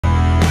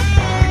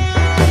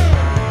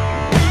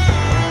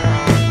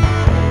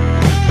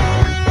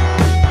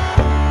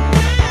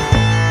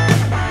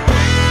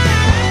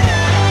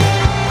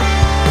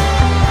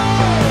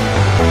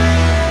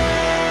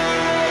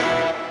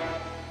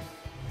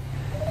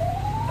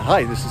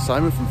Hi, this is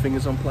Simon from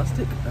Fingers on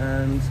Plastic,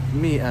 and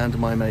me and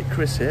my mate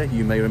Chris here,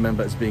 you may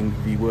remember as being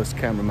the worst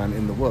cameraman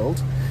in the world,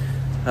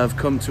 have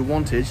come to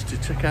Wantage to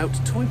check out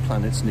Toy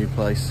Planet's new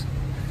place.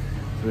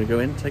 So we go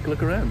in, take a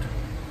look around.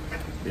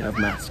 We have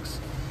masks.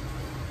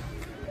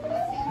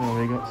 So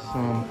we got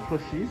some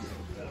plushies,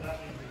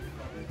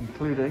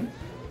 including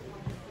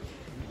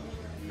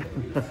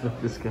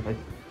look this guy.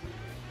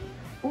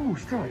 Oh,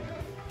 Stripe.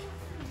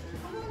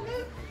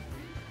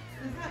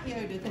 There's that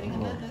Yoda thing,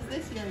 and then there's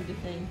this Yoda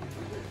thing.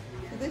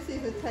 So this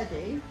is a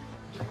teddy.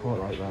 I quite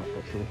like that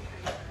actually.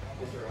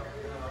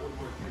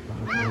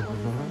 That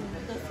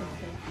does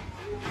something.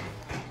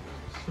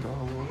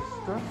 Star Wars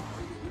stuff.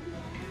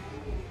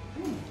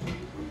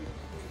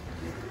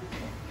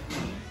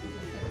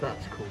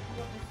 That's cool.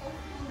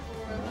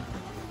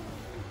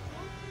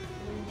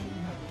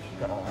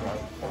 Oh, I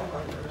like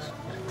those.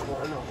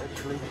 Quite a lot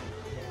actually.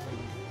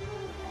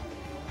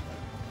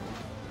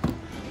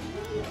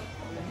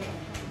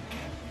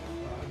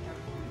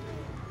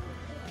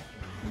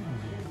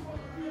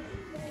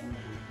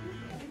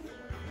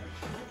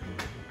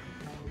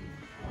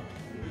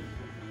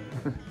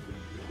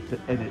 To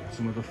edit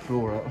some of the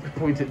floor out,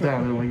 point it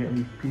down, I don't want to get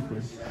any people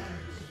in.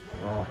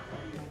 Oh.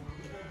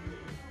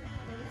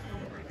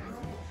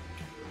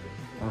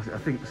 I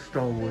think the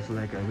Star Wars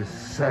Lego is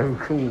so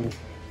cool.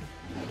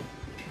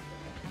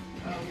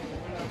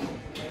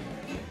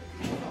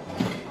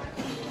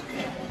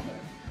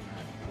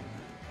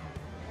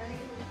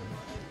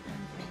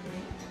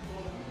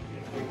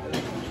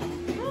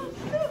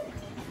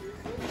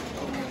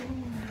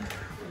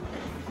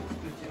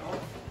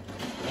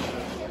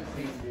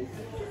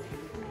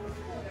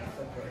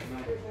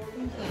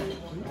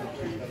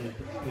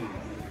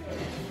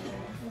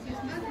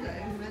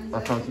 I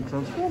found some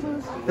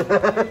Transformers.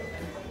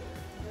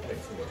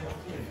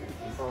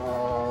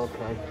 Oh,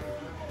 okay.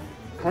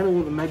 Kind of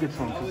want the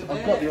Megatron because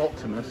I've got the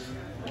Optimus.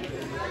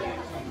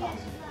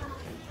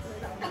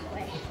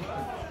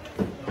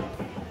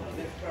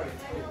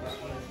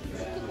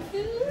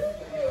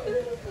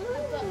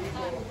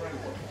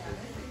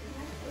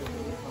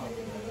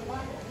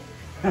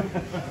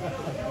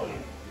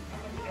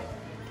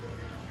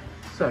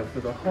 So,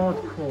 for the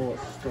hardcore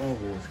Star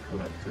Wars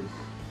collectors,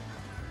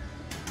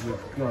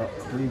 we've got,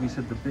 I believe he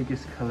said, the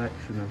biggest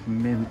collection of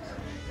mint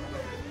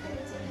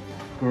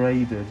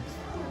graded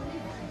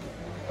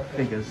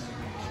figures.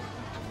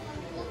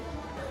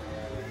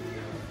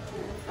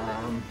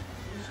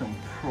 Some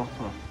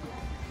proper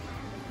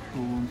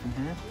cool ones in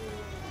here.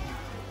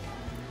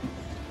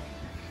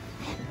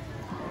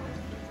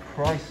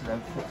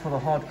 Prices for the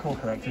hardcore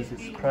collectors,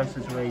 its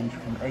prices range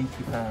from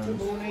 £80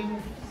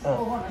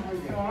 up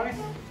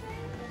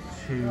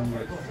to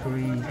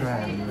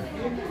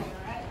 £3,000.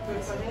 I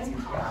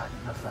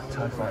love that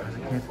TIE Fighter as a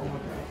kid.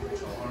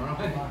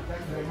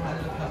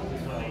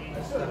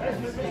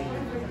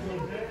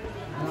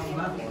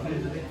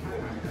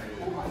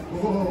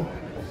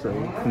 So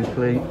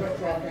complete.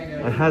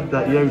 I had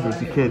that Yoda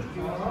as a kid.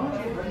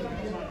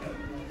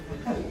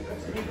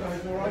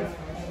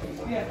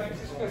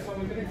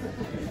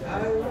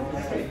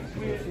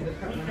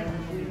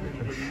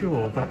 I'm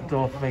sure that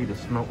Darth Vader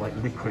smelt like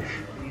licorice.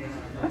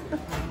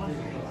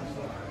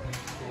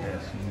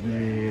 Yes,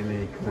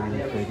 really cool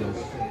figures.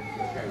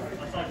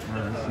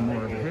 Some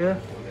more over here.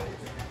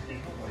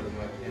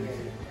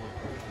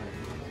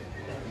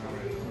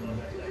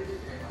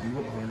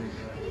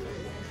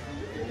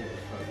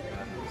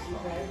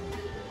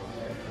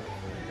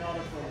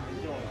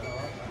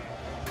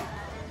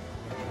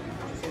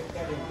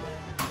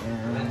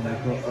 And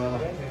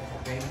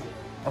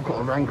I've got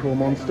a Rancor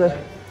monster.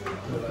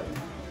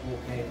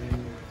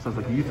 Sounds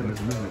like a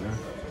euphemism, isn't it now?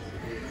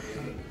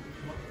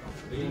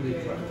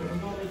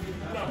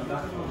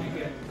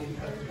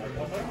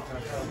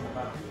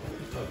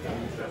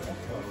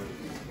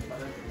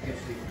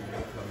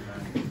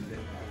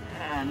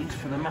 And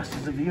for the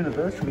Masters of the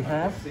Universe, we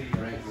have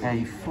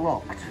a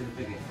flocked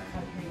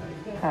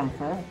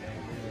Panther,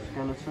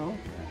 Skeletor,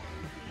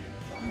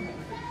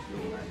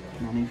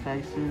 many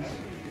faces,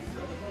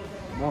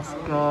 Wasp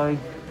Guy,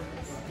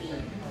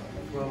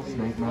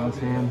 Snake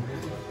Mountain.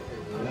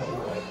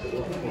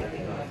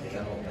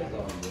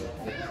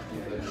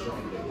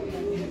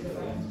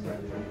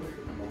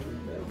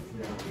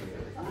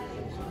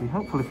 It'd be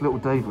helpful if little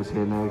Dave was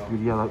here now, if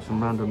you'd yell out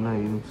some random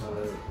names.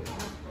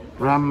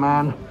 Ram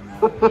Man.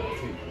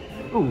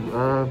 Ooh,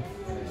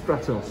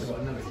 Stratos.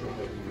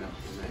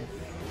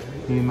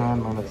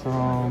 He-Man, Man at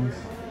Arms.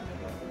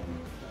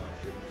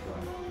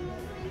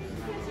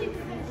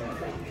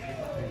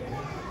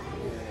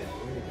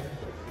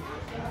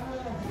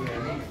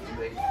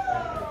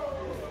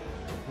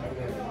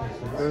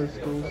 Very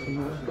cool, some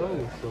more Star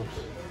Wars stuff.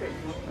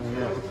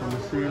 Yeah, it's on the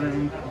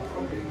ceiling.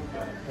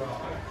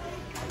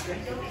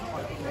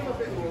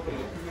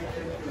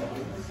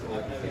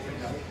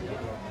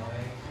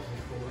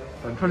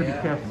 I'm trying to be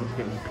careful not to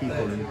get any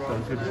people in, so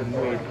it's going to be some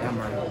weird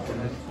camera angles on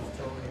this.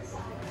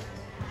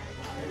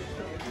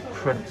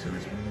 Predator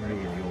is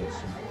really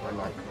awesome. I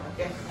like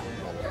that.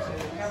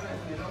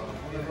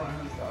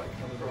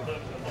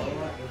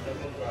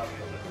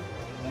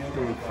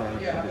 prehistoric fire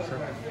figures.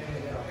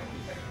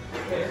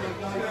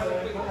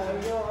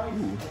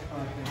 Ooh.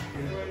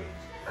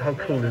 How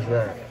cool is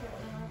that?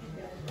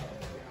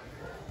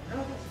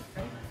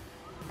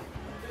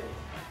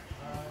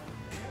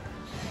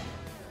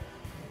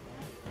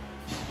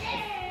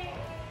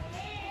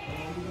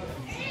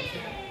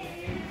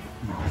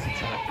 Nice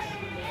attacks.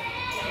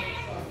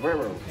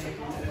 Railroad.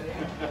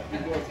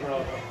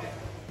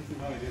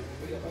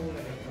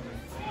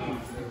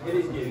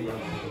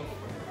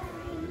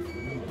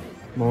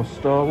 More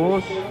Star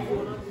Wars.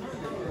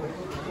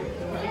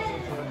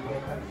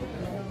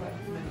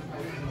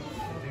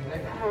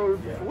 Oh,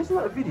 wasn't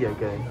that a video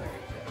game?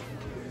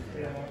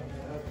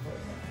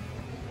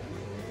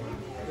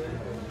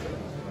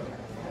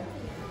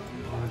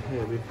 And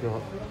here we've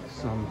got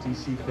some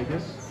DC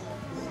figures.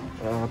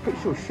 Pretty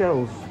sure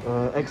Shell's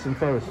X and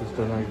Ferris has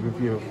done a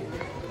review of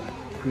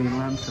Green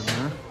Lantern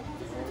there.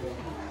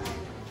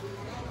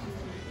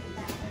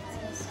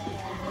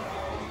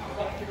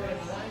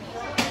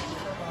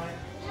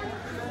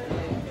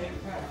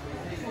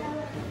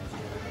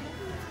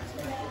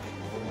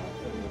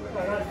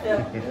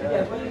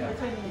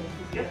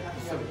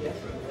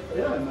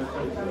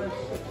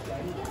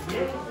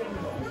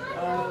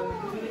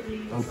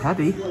 Oh,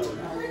 Paddy,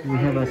 we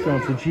have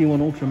ourselves a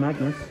G1 Ultra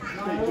Magnus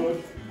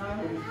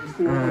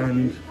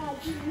and a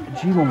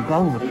G1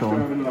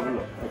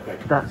 Galvatron.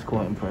 That's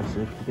quite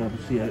impressive to be able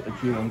to see a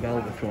G1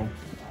 Galvatron.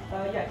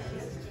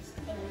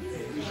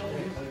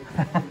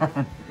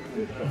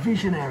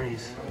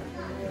 Visionaries.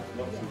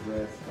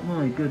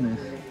 My goodness.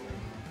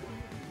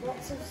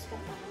 Lots of stuff.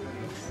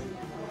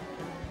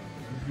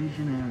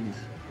 Visionaries.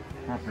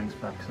 That brings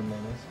back some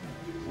memories.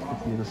 Look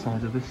at the other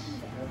side of this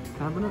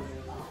cabinet.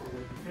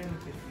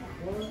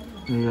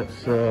 We got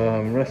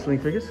some wrestling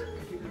figures.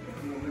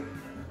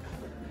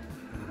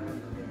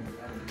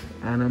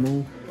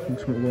 Animal,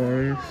 Ultimate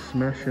Warrior,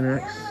 Smash and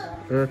X,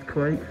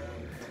 Earthquake.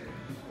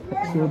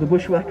 So the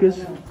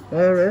Bushwhackers,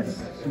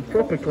 RS, some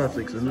proper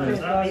classics in there.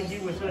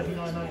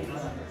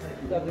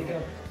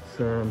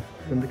 Some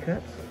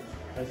Thundercats.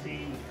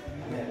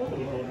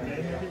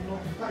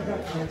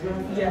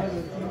 Yeah,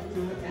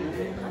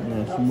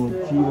 some more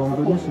G1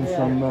 goodness and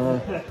some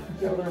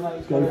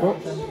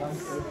GoBots.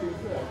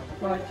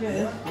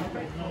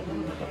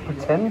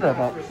 Pretender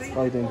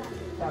backsliding.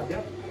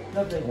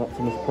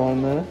 Optimus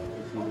Prime there.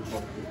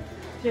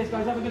 Cheers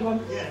guys, have a good one.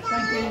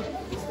 Thank you.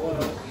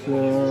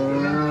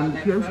 Some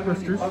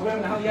Ghostbusters.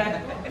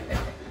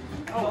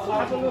 Oh,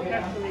 have a look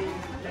actually.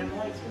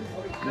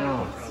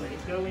 Oh.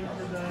 Go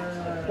into the...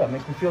 That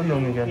makes me feel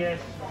young again. Yes,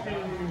 to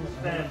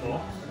spare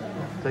box.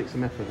 Takes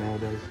some effort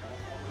nowadays.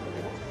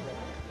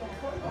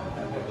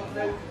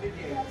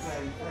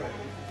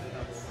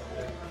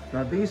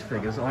 Now these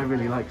figures I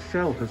really like.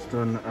 Shell has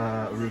done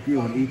a review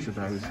on each of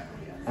those.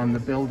 On the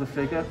Builder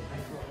figure.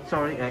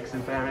 Sorry, X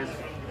and Ferris.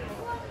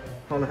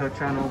 Follow her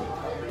channel.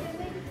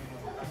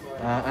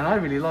 And I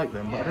really like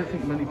them, but I don't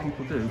think many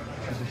people do,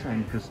 which is a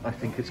shame because I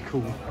think it's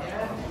cool.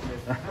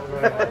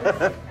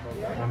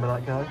 Remember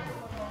that guy?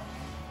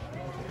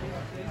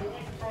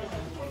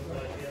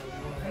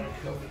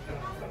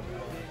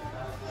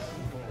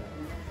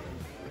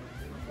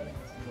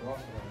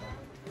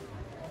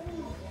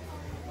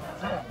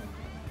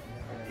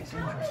 It's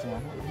interesting,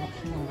 I've not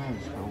seen all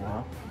those for a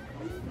while.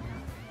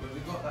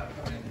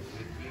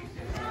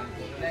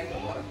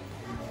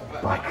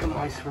 Biker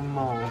mice from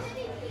Mars.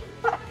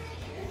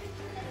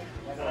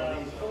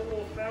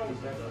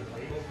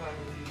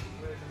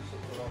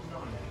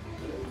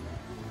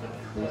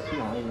 Tracy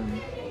Island.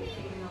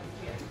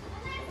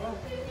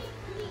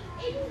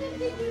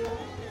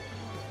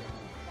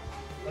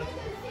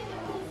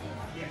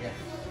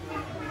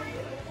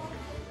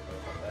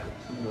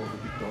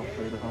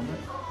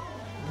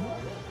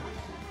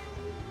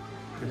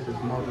 Chris is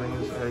modelling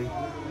as a...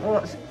 Oh,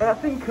 that's, I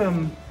think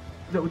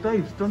Little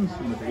Dave's done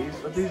some of these.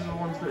 These are the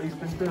ones that he's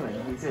been doing.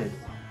 He did.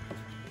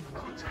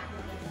 God,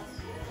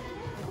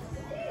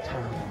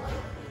 terrible.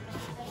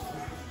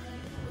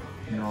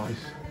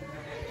 Nice.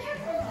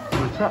 So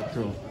a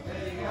trapdoor.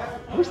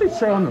 I wish they'd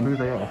say on them who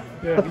they are.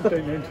 Yeah, you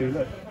don't need to,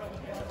 look.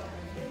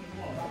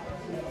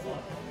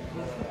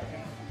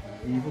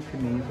 Evil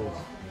Knievel's.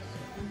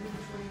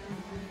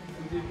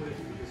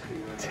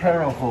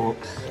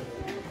 Terrorhawks.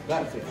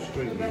 That's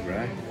extremely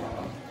rare.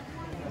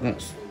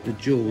 That's the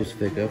Jaws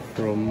figure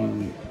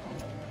from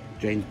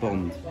James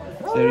Bond.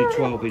 It's the only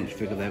 12-inch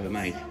figure they ever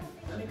made.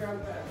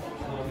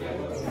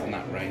 From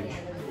that range.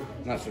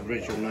 That's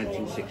original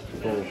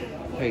 1964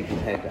 painted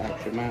head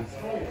action man.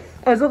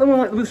 Oh, is that the one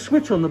like with the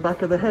switch on the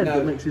back of the head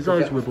that makes his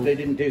eyes wibble? They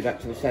didn't do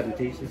that till the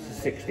 70s, it's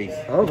the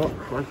 60s. Oh, what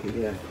crikey.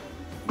 Yeah.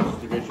 This is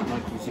the original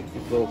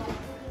 1964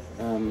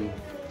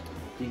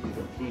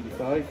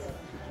 TV5.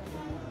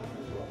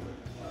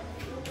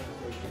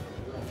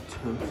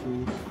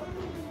 Turtles.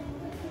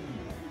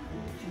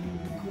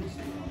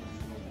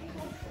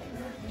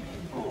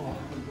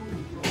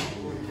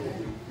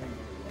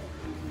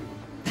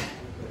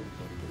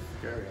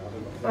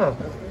 Oh,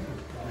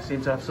 they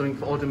seem to have something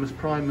for Optimus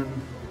Prime and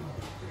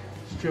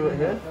Stuart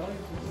here.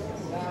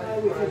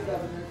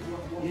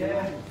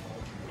 Yes,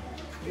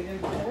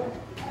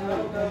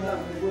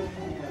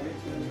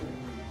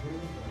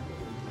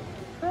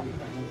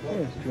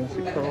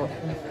 Jurassic Park.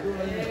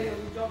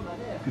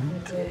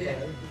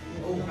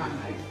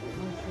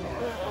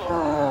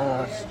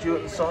 Ah, Stuart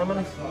and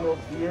Simon, love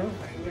you.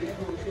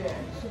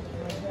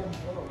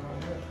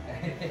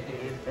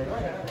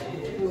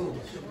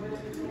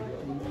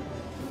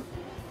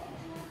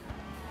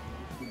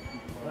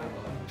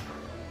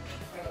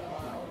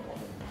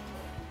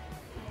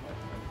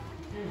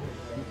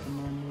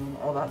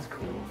 Oh, that's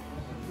cool.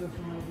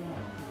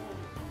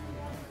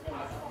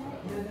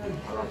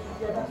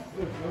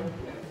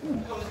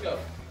 Let's go.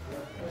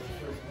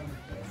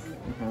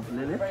 We have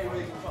Lilith.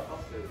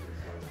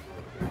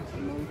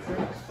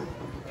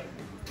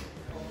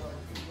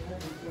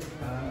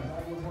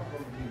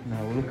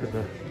 Now we'll look at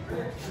the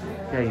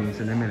games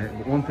in a minute,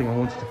 but one thing I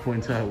wanted to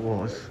point out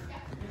was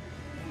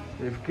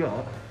they've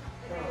got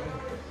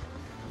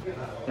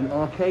an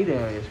arcade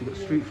area. So we've got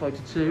Street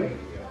Fighter 2,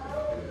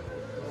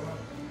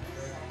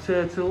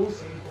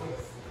 Turtles,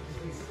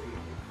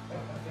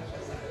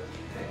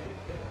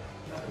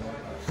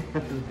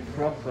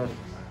 proper.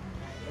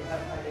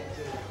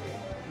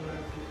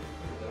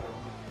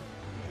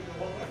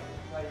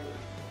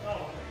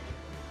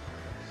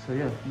 So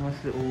yeah,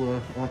 nice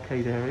little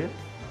arcade area.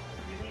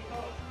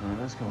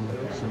 Let's go and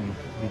look at some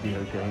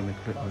video game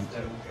equipment.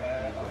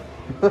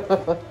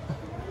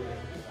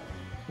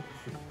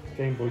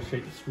 Game Boy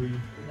shaped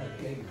screen.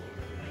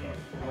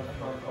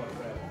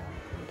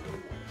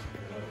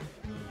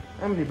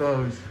 How many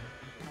bows?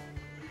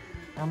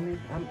 How many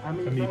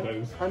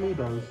Amiibos.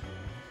 Amiibos.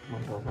 Oh my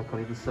god, I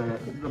can't even say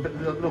it.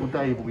 Little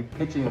Dave will be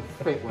pitching a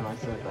fit when I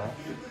said that.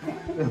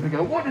 He'll be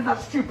going, what did that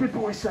stupid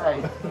boy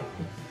say?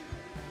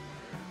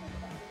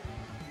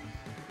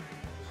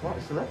 Quite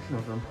a selection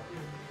of them.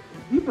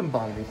 You've been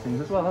buying these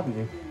things as well, haven't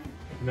you?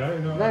 No.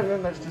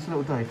 No, it's just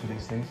Little Dave for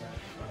these things.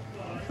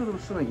 I'm sure there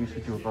was something you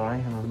said you were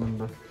buying, and I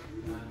remember.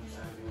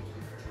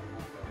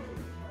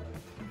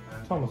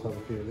 Thomas has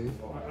a few of these.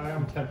 I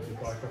am tempted to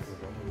buy a couple of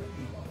them.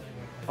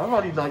 I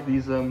really like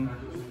these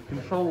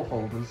control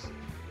holders.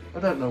 I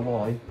don't know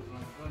why.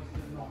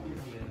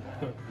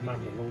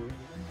 Mandalorian.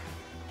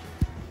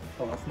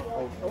 Oh, that's not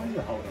holder. Oh, it's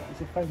a holder.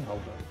 It's a phone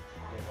holder.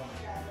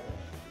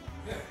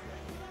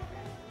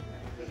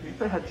 If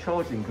they had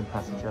charging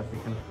capacity, I'd be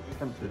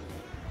tempted.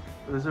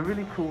 But there's a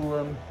really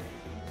cool.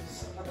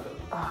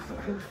 I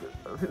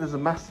think there's a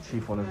Master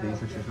Chief one of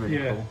these, which is really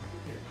cool.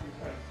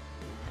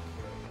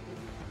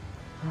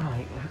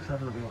 Right, let's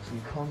have a look. We've got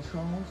some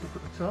consoles up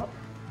at the top.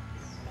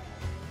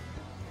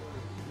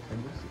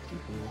 Nintendo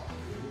 64.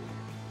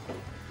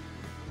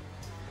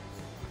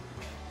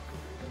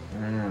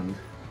 And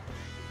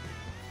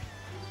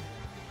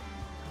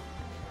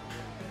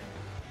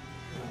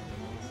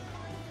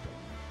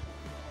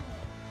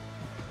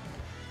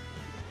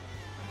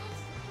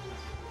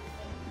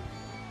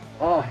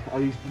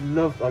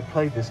I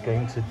played this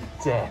game to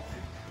death.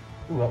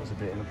 Ooh, that was a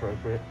bit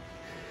inappropriate.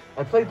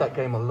 I played that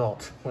game a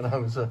lot when I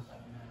was a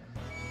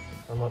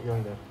lot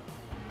younger.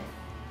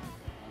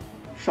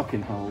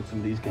 Shocking how old some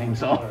of these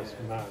games are. It's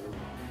mad,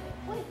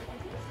 isn't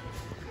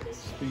it?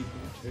 Speed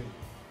too.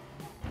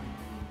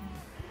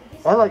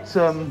 I liked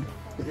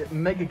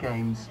Mega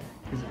Games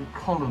because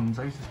columns.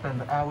 I used to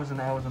spend hours and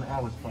hours and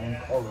hours playing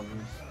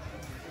columns.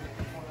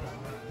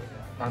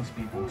 And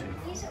Speedball 2.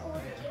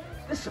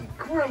 There's some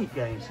great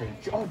games here.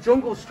 Oh,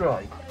 Jungle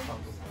Strike.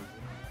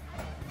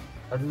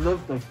 I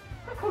love those.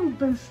 How come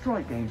those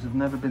Strike games have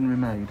never been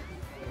remade?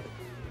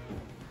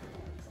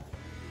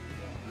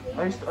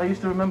 I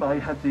used to remember I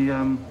had the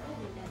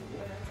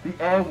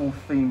Airwolf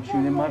theme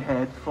tune in my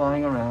head,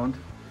 flying around.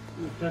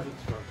 Desert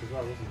Strike as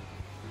well, wasn't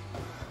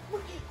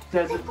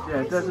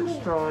it? Desert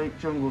Strike,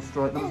 Jungle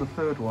Strike. That was the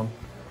third one.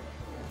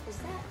 Is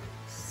that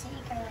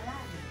Sega Land?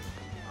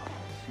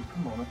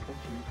 Come on, I catch you.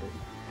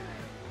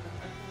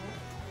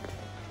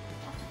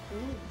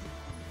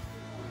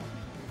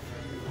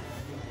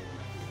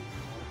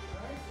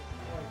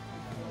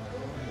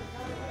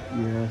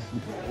 Yes,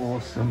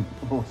 awesome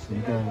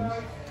games.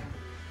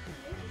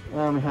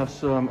 And we have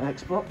some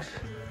Xbox.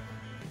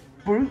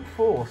 Brute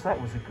Force,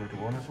 that was a good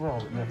one as well.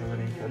 It never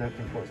really, I don't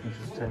think got as much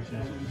attention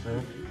as it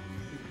deserved.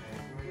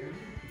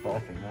 But I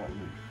think that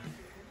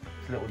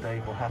little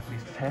Dave will happily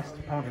test.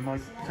 Apparently my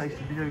taste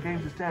in video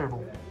games is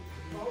terrible.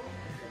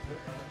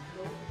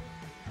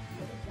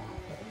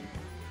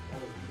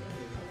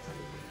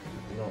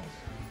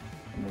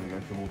 I'm going to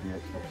go through all the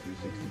Xbox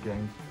 360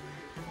 games.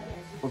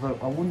 Although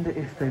I wonder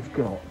if they've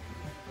got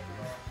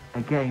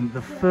a game.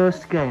 The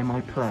first game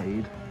I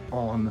played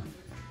on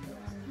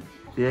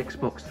the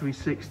Xbox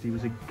 360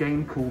 was a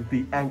game called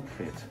The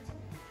Outfit.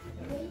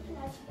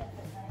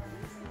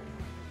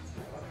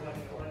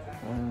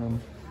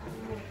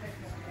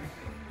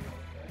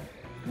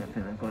 I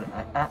think I've got it.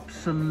 I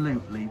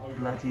absolutely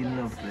bloody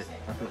loved it.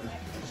 I thought it was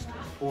just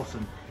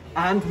awesome.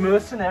 And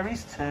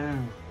Mercenaries 2.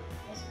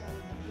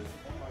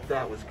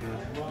 That was good.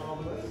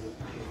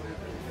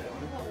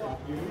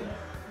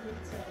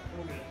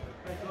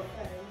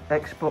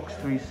 Xbox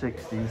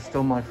 360 is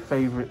still my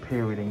favourite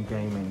period in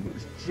gaming. It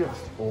was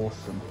just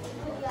awesome.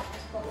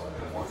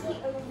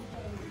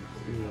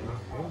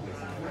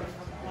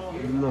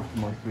 Loved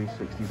my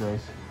 360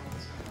 days.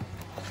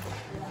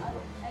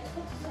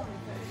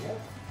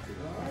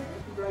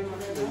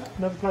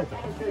 Never played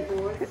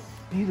that.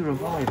 Neither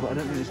have I, but I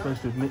don't think you're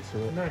supposed to admit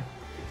to it. No.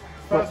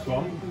 First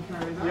one.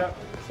 Yep.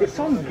 It's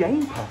on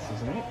Game Pass,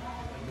 isn't it?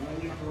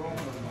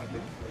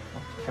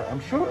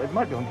 I'm sure it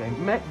might be on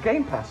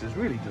Game Pass is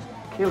really just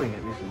killing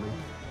it recently.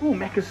 Ooh,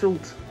 Mech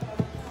Assault.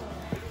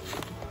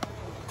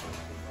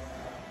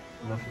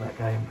 Love that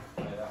game.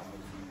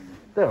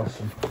 They're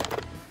awesome.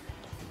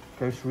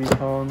 Ghost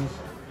Recons.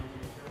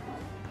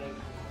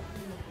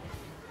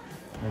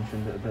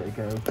 Mentioned it a bit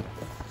ago.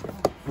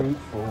 Brute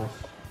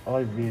Force. I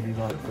really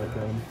liked that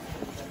game.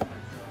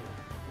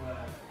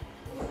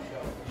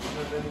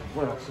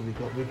 What else have we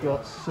got? We've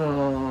got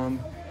some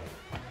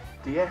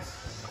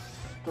DS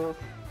stuff.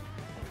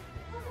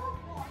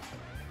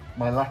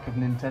 My lack of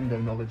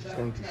Nintendo knowledge is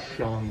going to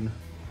shine.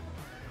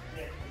 I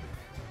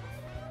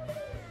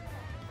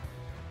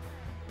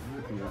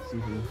don't think that's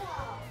even...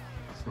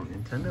 It's not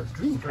Nintendo, it's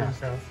Dreamcast.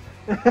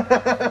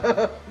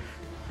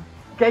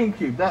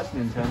 GameCube, that's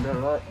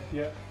Nintendo, right?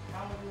 Yeah.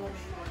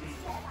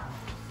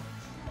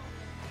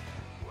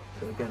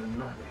 So again,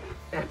 another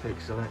epic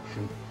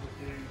selection.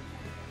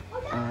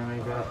 And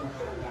we got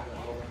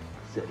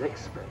ZX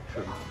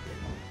Spectrum.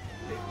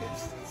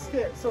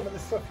 Yeah, some of the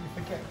stuff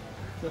you forget.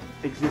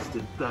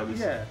 Existed, those.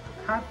 Yeah,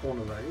 had one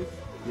of those.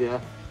 Yeah.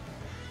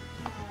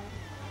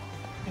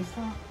 Is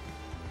that?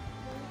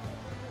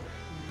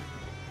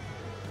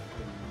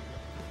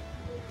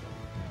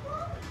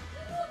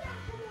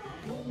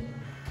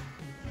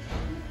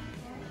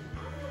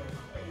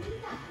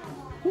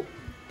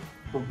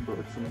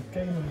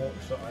 Game and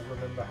Watch that I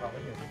remember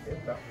having as a kid,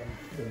 that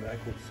one's in there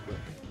called Squid.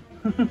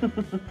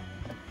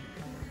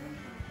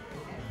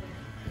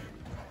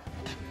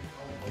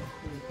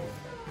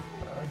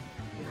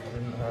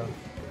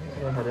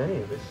 I haven't had any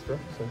of this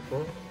stuff so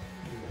far.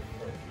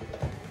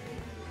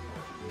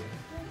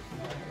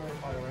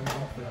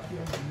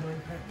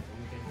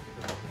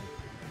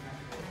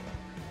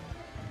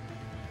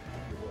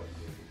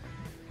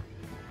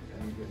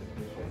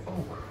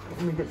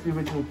 Let me get to the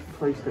original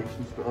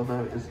PlayStation stuff. Oh,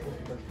 there it is.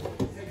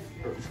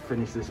 Let's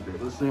finish this bit.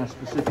 That's the thing I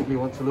specifically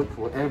want to look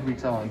for every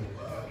time.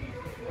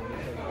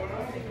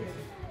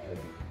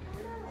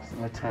 It's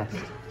my test.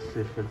 See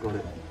if they've got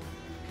it.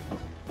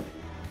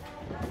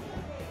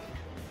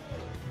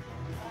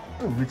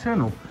 Oh,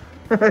 Returnal.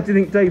 Do you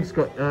think Dave's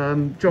got,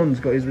 John's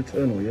got his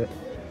Returnal yet?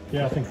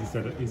 Yeah, I think he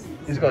said it.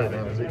 He's got it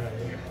now, has he? Yeah.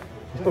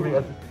 He's probably, do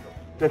you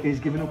reckon he's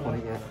given up on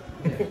it yet?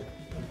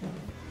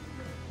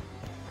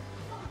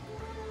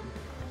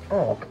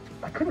 Oh,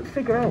 I couldn't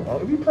figure out.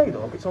 Have you played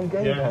Ark? It's on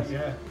Game Pass.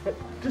 Yeah. It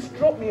just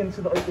dropped me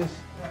into this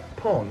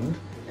pond,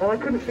 and I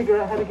couldn't figure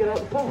out how to get out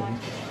the pond.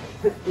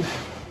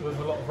 There's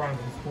a lot of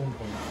random spawn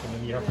points, and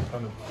then you have to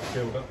kind of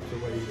build up to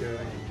where you're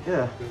going.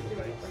 Yeah. Build a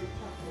base.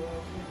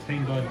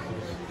 Team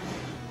Dinosaurs.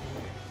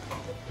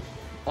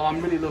 Oh, I'm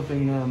really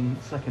loving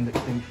Second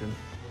Extinction.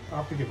 I'll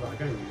have to give that a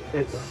go.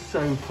 It's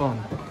so fun.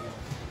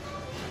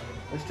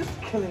 It's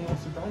just killing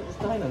lots of dinos. It's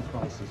Dino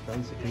Crisis,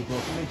 basically,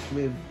 but mixed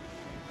with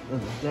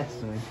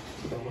Destiny.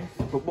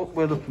 But what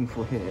we're looking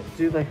for here,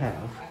 do they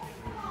have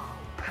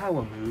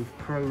Power Move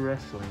Pro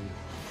Wrestling?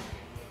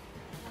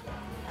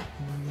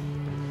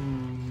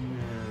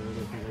 No, I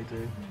don't think they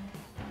do.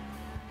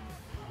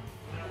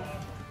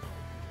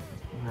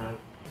 No.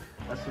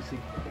 That's just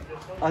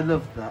I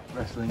loved that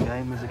wrestling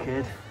game as a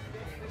kid.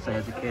 Say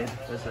as a kid,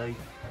 as a...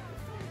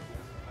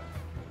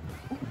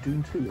 Oh,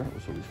 Doom 2, that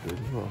was always good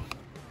as well.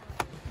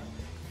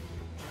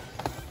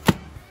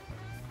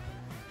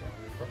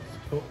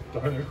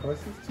 Dino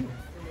Crisis 2.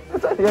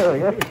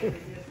 Yeah.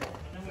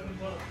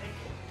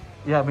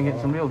 Yeah, I've been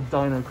getting some real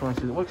Dino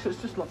Crisis. Well, it's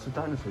just lots of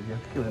dinosaurs you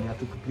have to kill and you have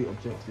to complete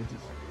objectives.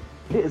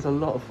 It is a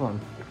lot of fun.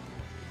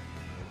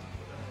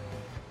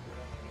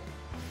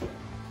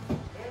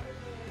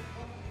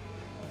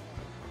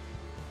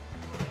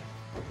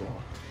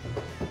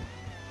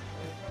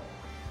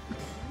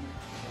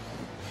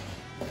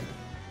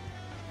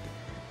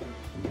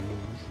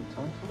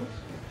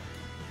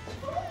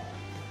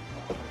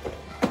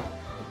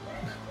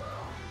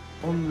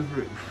 On the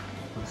roof,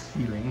 the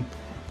ceiling,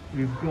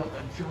 we've got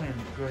a giant,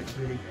 great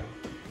big,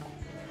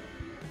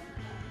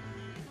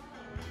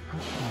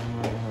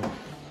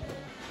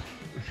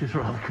 which is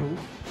rather cool.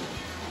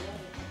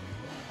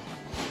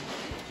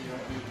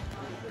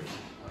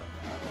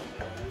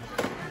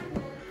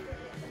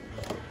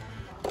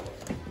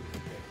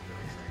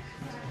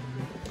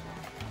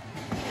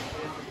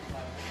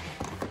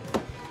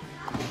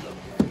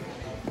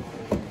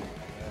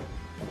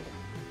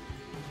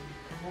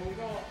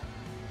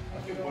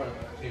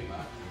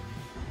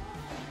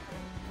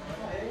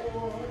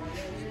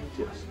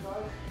 Just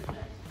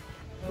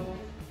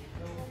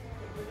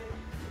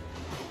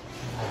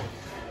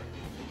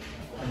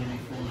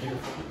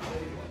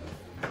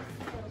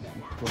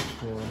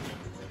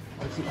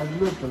I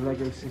love the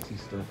Lego City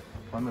stuff.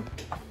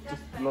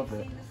 Just love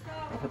it.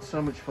 I've had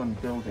so much fun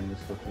building this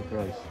stuff with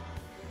Grace.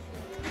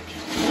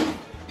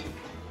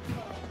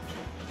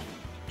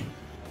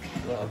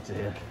 Oh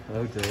dear,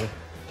 oh dear.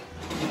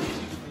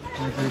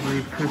 I do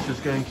believe Chris is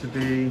going to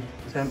be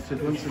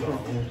tempted once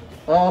again.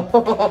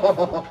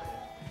 Oh!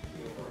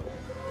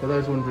 For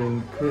those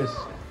wondering, Chris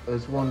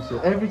has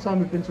wanted, every time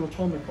we've been to a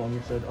Comic Con, he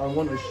said, I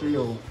want a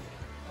shield.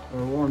 I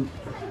want...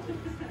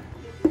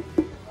 Actually,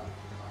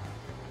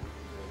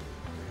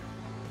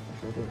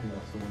 I don't think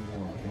that's the one you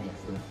want. I think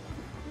that's the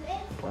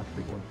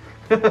plastic one.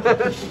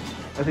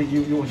 I think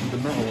you wanted the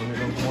metal one, the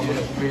one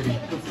that's really...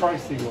 The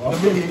pricey one. The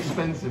really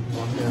expensive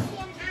one, yeah.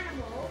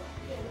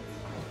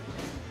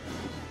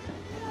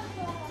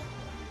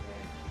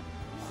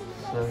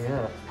 So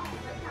yeah.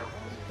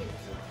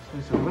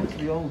 So we went to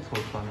the old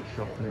Toy Planet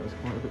shop and it was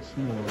quite a bit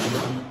smaller.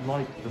 I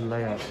like the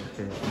layout of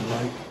it.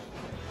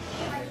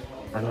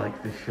 I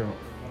like this shop.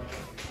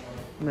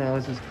 Now,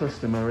 as is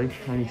customary,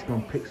 I need to go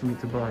and pick something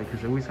to buy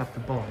because I always have to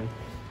buy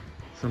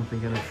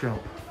something in a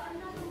shop.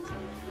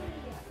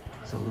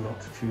 There's a lot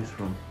to choose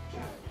from.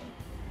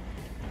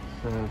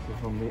 So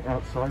from the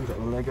outside, we've got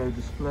a Lego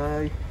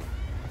display.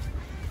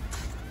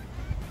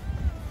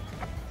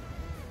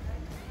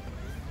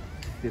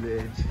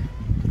 Village.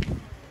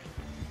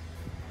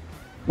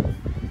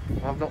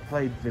 I've not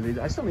played Village.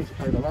 I still need to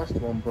play the last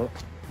one, but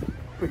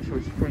pretty sure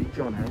it's freaked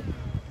John out.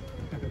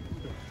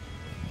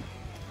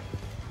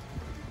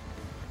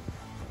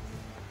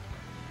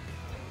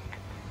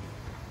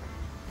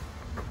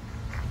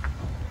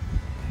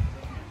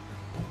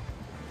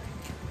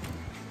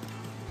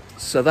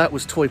 So that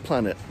was Toy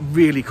Planet.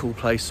 Really cool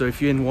place. So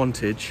if you're in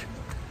Wantage,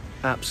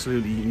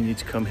 absolutely you need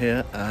to come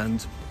here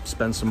and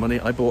spend some money.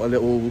 I bought a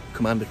little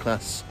Commander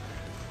class.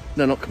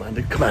 No, not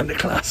Commander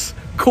class.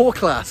 Core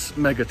class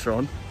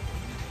Megatron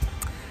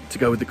to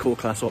go with the core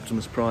class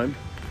Optimus Prime.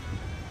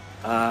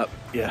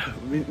 Yeah,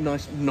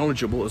 nice,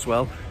 knowledgeable as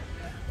well.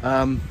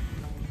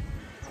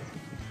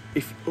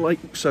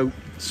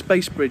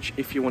 Space Bridge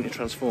if you want your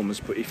Transformers,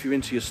 but if you're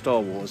into your Star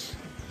Wars,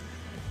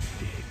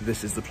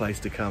 this is the place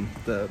to come.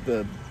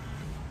 The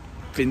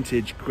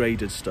vintage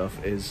graded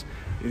stuff is,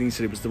 I think he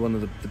said it was one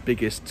of the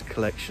biggest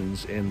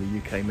collections in the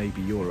UK,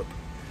 maybe Europe.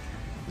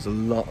 There's a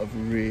lot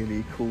of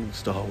really cool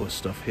Star Wars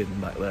stuff hidden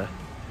back there.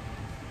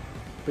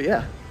 But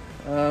yeah,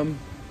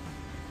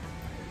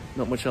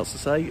 not much else to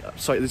say.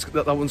 Sorry,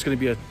 that one's going to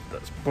be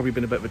that's probably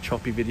been a bit of a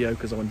choppy video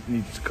because I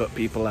needed to cut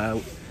people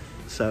out.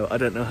 So I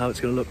don't know how it's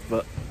going to look,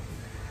 but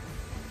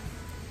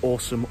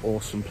awesome,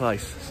 awesome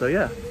place. So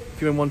yeah,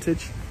 if you're in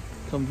Wantage,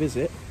 come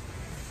visit.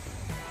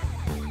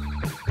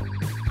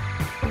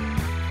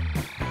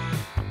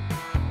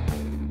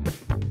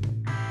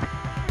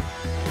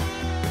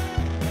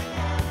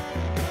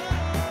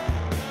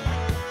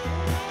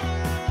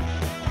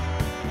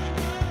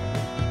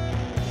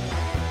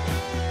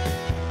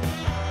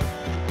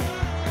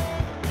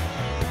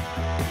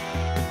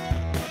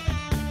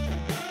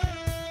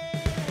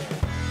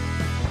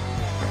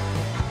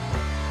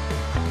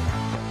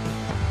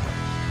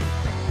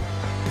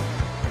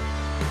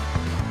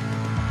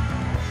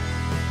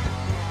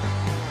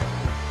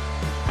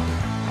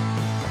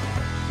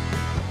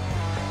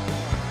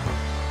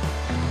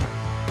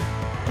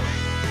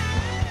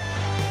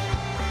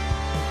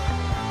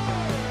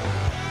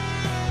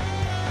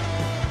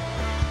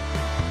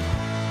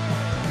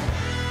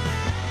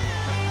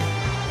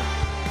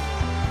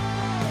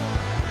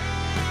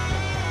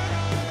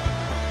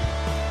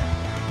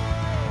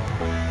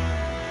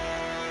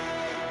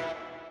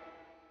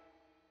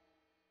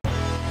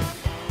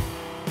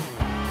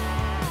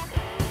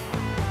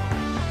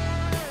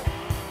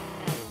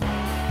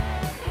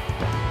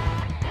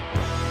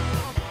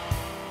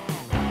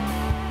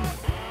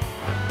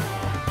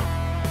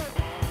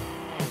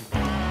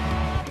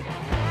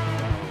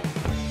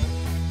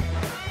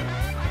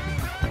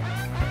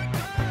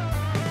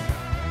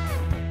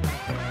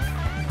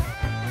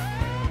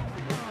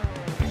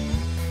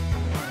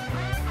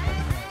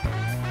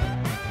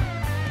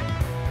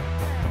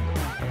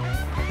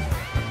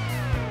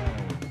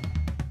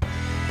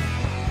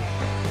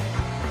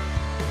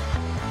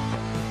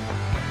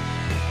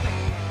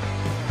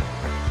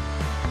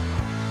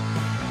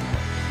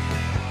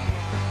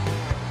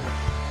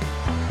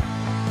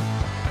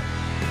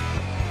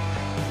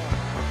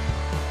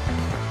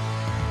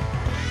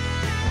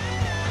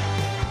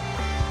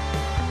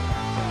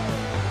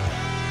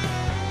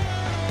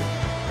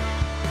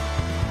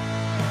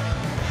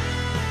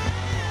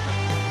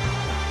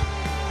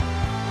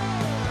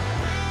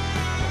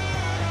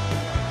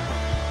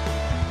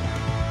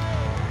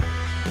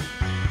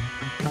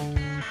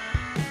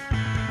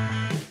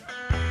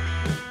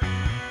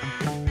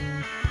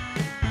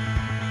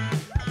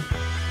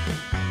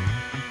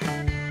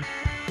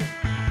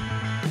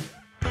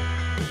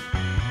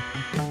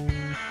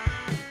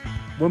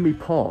 When we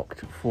parked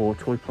for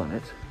Toy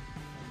Planet,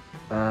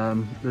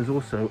 there's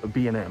also a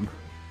B&M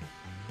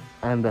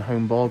and a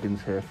Home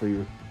Bargains here for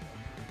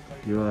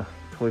your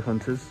toy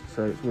hunters,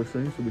 so it's worth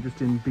seeing. So we're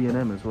just in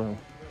B&M as well,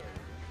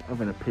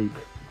 having a peek.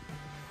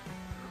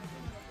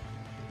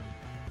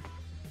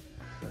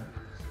 So,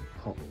 some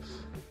pops.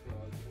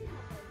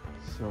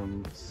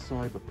 some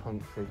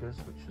cyberpunk figures,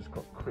 which has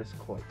got Chris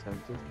quite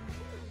tempted.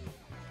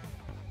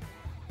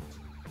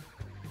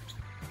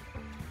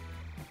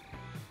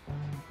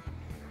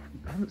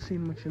 I haven't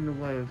seen much in the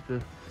way of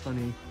the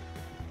funny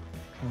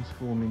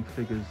transforming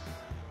figures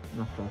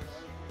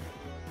knockoffs,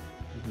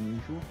 as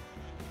usual.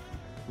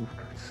 We've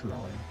got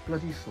slime,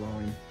 bloody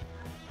slime.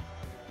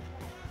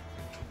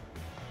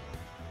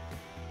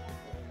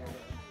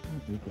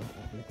 What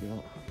have we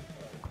got?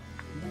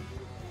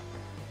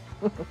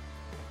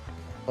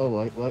 Oh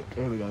wait,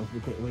 here we go.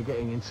 We're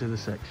getting into the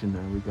section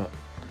now. We've got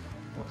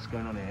what's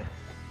going on here.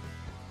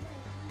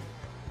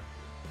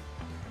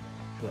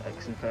 Sure,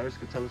 X and Ferris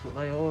could tell us what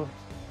they are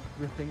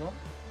ripping off.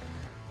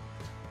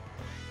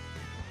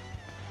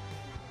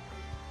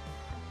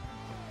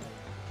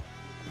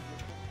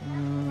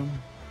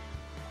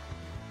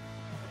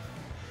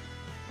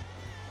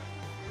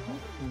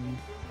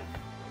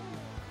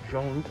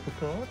 Jean-Luc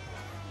Picard.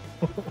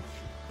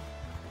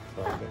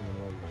 Sorry, getting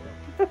annoyed with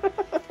that.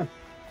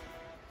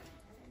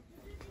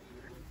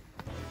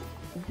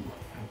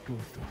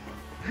 Outdoor stuff.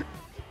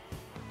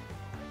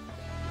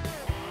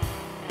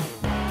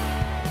 A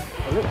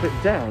little bit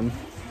down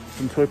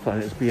from Toy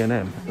Planet is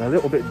B&M. A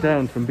little bit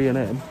down from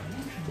B&M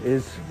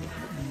is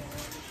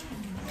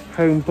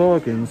Home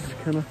Bargains.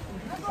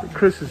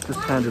 Chris has just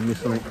handed me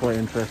something quite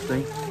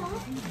interesting.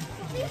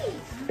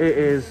 It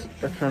is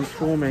a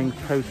transforming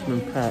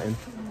Postman pattern.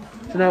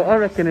 So now I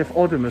reckon if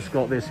Odimus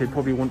got this, he'd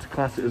probably want to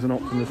class it as an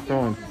Optimus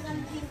Prime.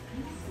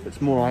 It's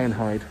more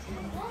Ironhide.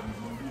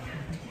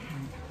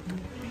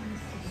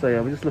 So yeah,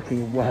 we're just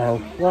looking.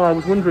 Wow. Well, I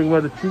was wondering where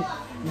the cheap.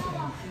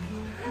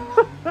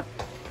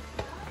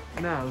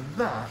 Now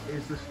that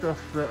is the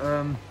stuff that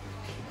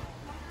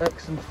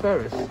X and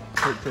Ferris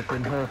picked up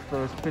in her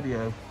first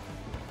video.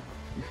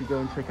 You should go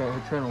and check out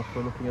her channel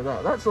for looking at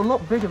that. That's a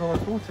lot bigger than I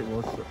thought it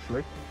was,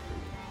 actually.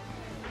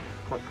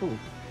 Quite cool.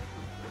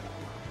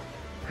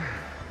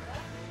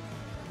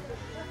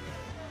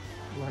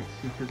 Light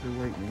Seekers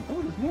Awakening.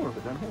 Oh, there's more of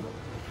it down here though.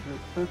 The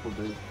purple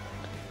dude.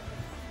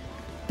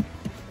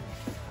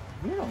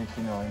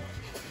 $99.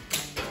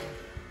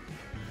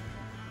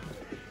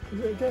 Is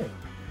it a game?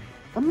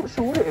 I'm not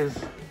sure what it is.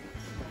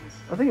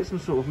 I think it's some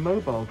sort of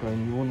mobile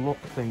game. You unlock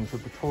things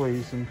with the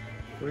toys and...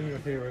 Bring your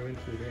hero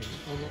into the game.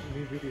 Unlock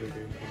new video game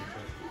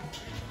content.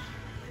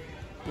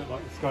 A bit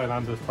like the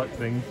Skylanders type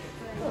thing.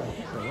 Oh,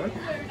 that's alright.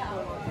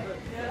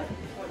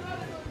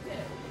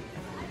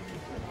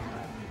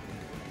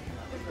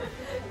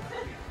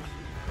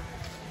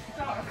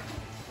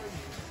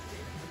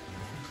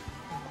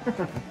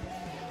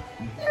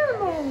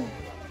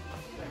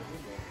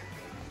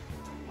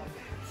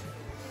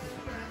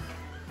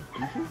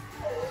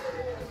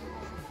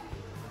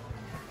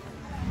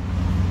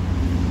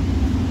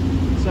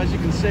 So as you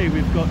can see,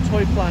 we've got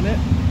Toy Planet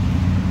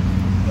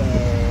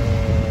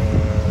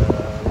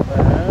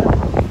there.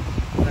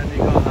 And then you've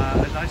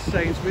got a nice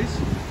Sainsbury's.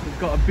 We've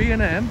got a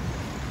B&M,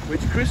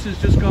 which Chris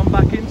has just gone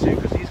back into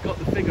because he's got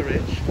the figure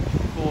itch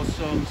for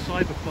some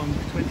Cyberpunk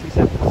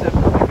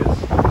 2077 figures.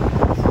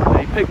 And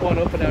he picked one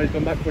up and now he's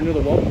gone back for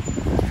another one.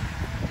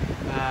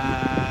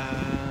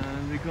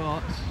 And we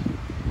got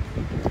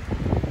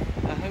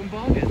Home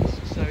Bargains.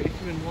 So if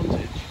you're in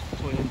Wantage,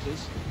 Toy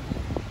Hunters,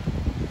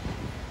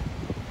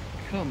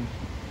 come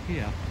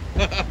here,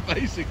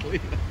 basically.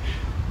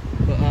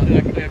 But I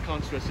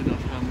can't stress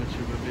enough how much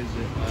of a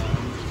visit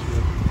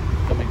to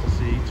coming to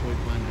see Toy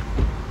Planet.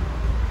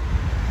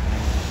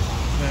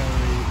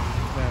 Very,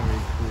 very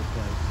cool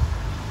place.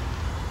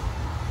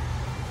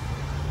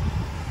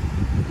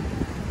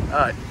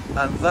 Alright,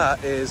 and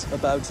that is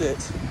about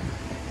it.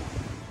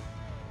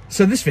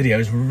 So this video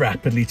is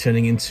rapidly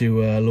turning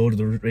into Lord of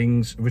the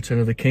Rings, Return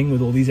of the King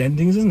with all these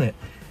endings, isn't it?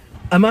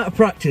 I'm out of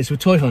practice with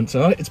Toy Hunt,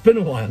 alright? It's been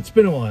a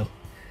while,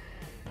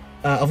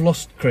 I've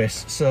lost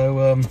Chris,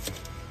 so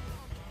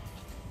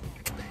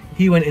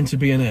he went into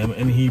B&M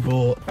and he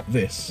bought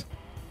this.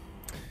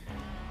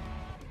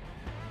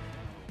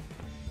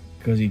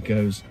 Because he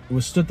goes,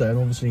 we're stood there and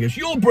all of a sudden he goes,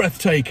 "You're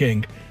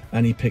breathtaking!"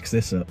 And he picks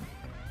this up.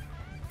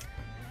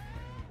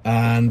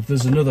 And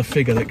there's another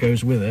figure that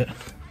goes with it.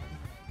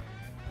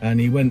 And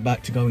he went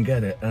back to go and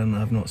get it, and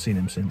I've not seen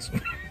him since.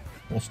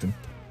 Lost him.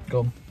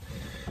 Gone.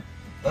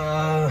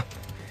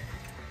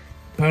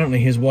 Apparently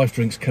his wife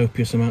drinks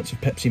copious amounts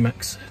of Pepsi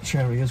Max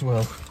Cherry as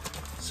well.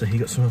 So he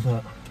got some of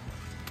that.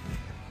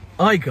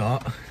 I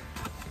got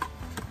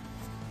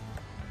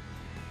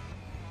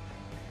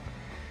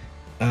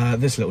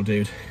this little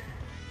dude.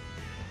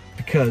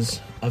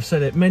 Because, I've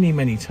said it many,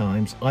 many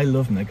times, I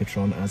love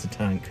Megatron as a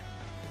tank.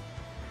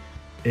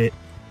 It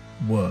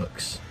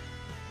works.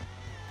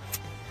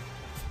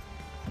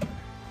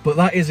 But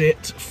that is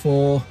it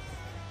for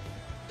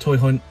Toy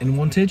Hunt in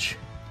Wantage.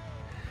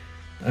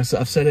 As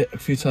I've said it a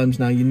few times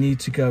now, you need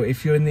to go,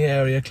 if you're in the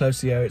area,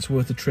 close to the area, it's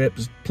worth a trip.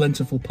 There's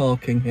plentiful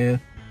parking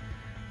here.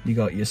 You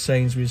got your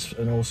Sainsbury's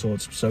and all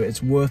sorts, so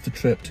it's worth the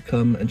trip to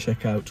come and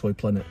check out Toy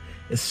Planet,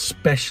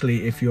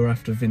 especially if you're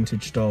after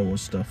vintage Star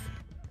Wars stuff.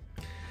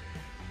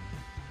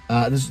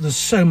 There's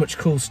so much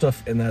cool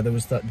stuff in there. There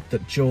was that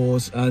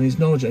Jaws, and he's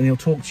knowledgeable, and he'll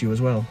talk to you as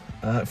well.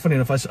 Funny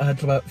enough, I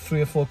had about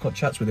 3 or 4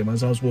 chats with him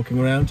as I was walking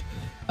around,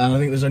 and I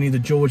think there's only the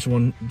Jaws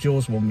one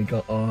we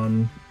got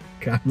on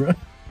camera.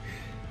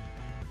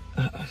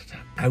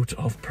 Out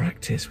of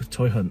practice with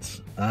toy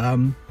hunts.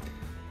 I'm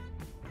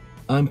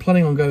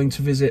planning on going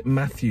to visit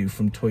Matthew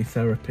from Toy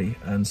Therapy,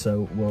 and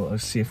so I'll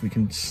see if we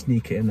can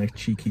sneak it in a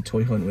cheeky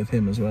toy hunt with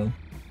him as well.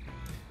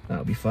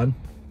 That'll be fun.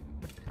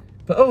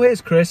 But oh,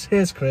 here's Chris.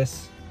 He's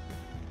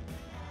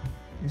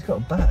got a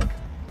bag.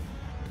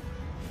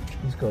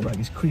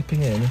 He's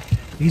creeping in.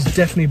 He's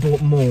definitely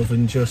bought more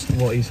than just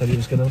what he said he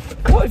was going to.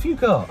 What have you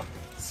got?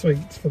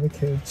 Sweets for the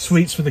kids.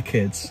 Sweets for the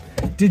kids.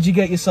 Did you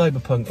get your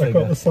Cyberpunk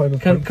figure? I got the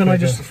Cyberpunk figure. Can I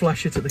just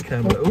flash it at the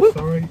camera? Oh,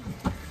 sorry.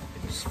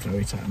 Just throw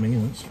it at me,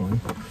 that's fine.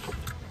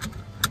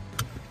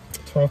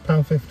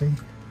 £12.50.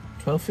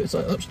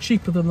 £12.50? That's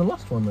cheaper than the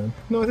last one then.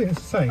 No, I think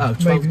it's the same. Oh,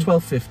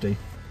 £12.50.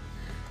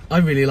 I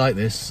really like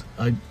this.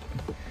 I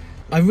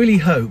really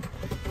hope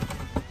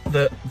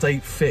that they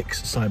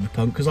fix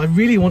Cyberpunk, because I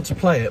really want to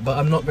play it, but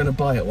I'm not going to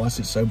buy it whilst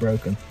it's so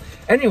broken.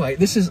 Anyway,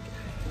 this is,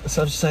 as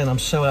I was saying, I'm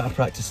so out of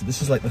practice.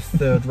 This is like the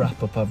 3rd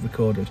wrap-up I've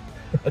recorded.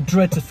 I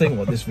dread to think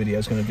what this video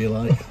is going to be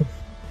like.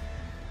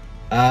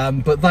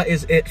 But that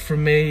is it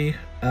from me.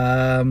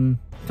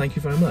 Thank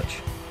you very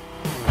much.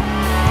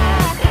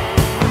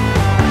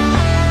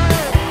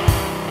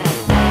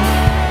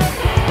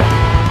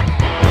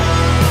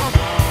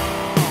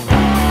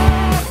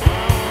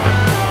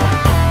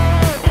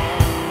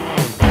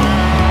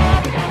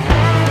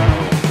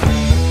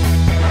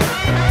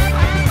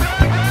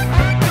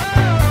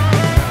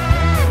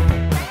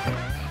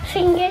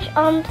 Fingers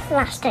on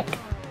plastic.